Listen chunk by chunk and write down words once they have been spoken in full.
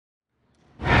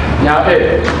Now,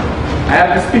 Ed, I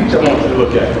have this speech I want you to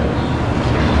look at.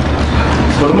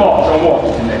 For the march on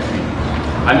Washington next week.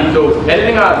 I need those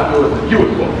editing eyes of yours to view it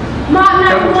for me. Martin,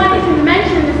 I've been wanting to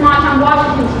mention this march on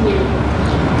Washington to you.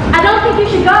 I don't think you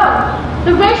should go.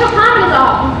 The racial climate is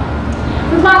awful.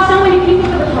 We've lost so many people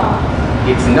to the cause.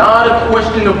 It's not a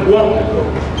question of wanting to go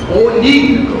or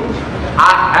needing to go.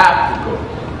 I have to go.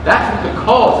 That's what the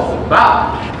cause is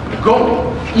about.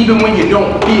 Going, even when you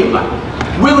don't feel like it.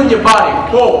 Willing your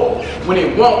body forward when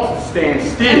it wants to stand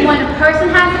still. And when a person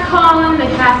has a calling, they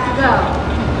have to go.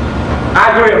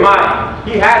 I agree with Mike.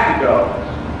 He has to go.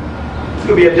 It's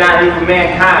going to be a giant leap for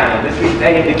mankind. This week's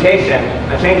an indication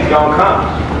a change is going to come.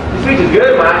 This speech is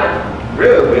good, Mike.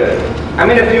 Real good. I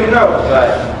mean a few notes, but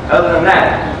other than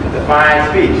that, it's a fine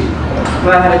speech.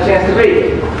 Well, I had a chance to read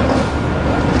it.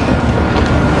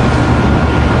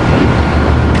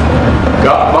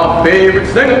 Got my favorite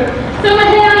singer. So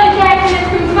Mahalia Jackson is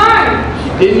confirmed.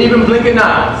 She didn't even blink an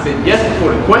eye. Said yes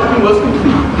before the question was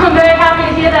complete. I'm very happy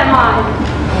to hear that, Martin.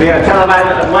 Being a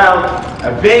televised as well,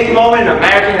 a big moment in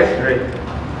American history.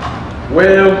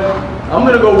 Well, I'm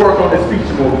going to go work on this speech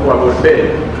more before I go to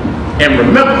bed. And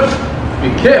remember, be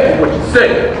careful what you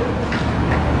say.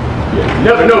 You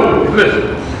never know who's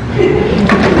listening.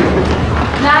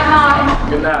 Night, Martin.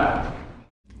 Good night.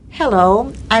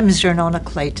 Hello, I'm Xernona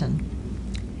Clayton,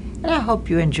 and I hope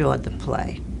you enjoyed the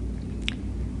play.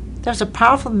 There's a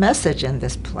powerful message in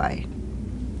this play.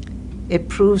 It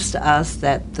proves to us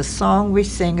that the song we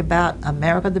sing about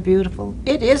America the Beautiful,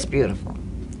 it is beautiful.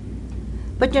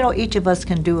 But you know, each of us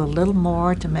can do a little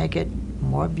more to make it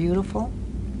more beautiful.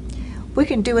 We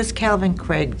can do as Calvin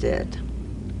Craig did,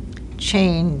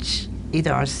 change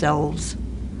either ourselves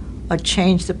or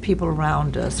change the people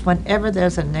around us. Whenever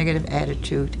there's a negative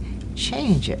attitude,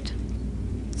 change it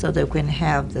so that we can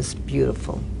have this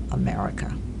beautiful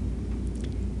America.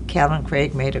 Calvin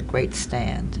Craig made a great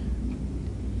stand,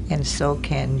 and so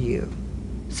can you.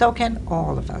 So can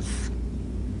all of us.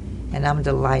 And I'm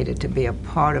delighted to be a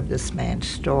part of this man's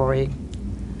story.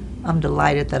 I'm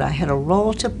delighted that I had a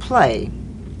role to play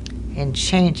in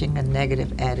changing a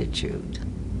negative attitude.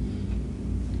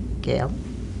 Gail?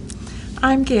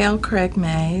 I'm Gail Craig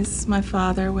Mays. My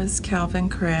father was Calvin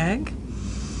Craig.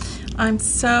 I'm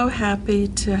so happy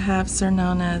to have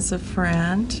Xernona as a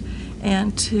friend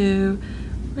and to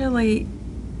really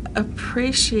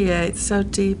appreciate so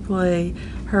deeply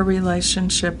her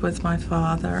relationship with my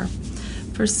father.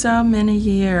 For so many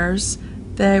years,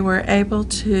 they were able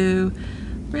to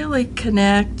really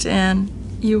connect, and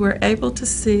you were able to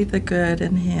see the good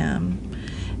in him.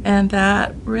 And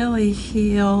that really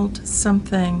healed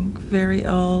something very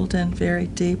old and very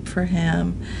deep for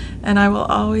him. And I will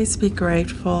always be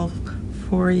grateful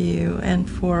for you and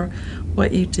for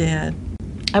what you did.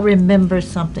 I remember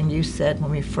something you said when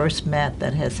we first met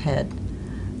that has had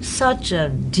such a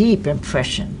deep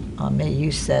impression on me.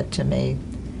 You said to me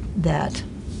that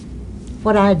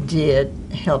what I did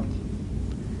helped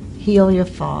heal your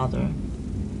father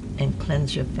and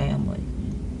cleanse your family.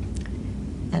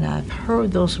 And I've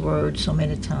heard those words so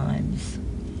many times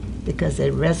because they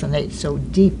resonate so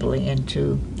deeply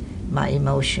into my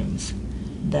emotions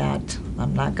that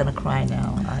I'm not going to cry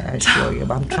now, I assure you.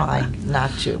 I'm trying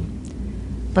not to.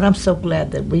 But I'm so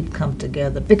glad that we've come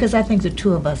together because I think the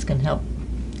two of us can help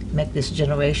make this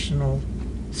generational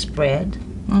spread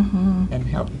and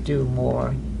help do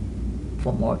more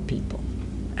for more people.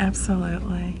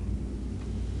 Absolutely.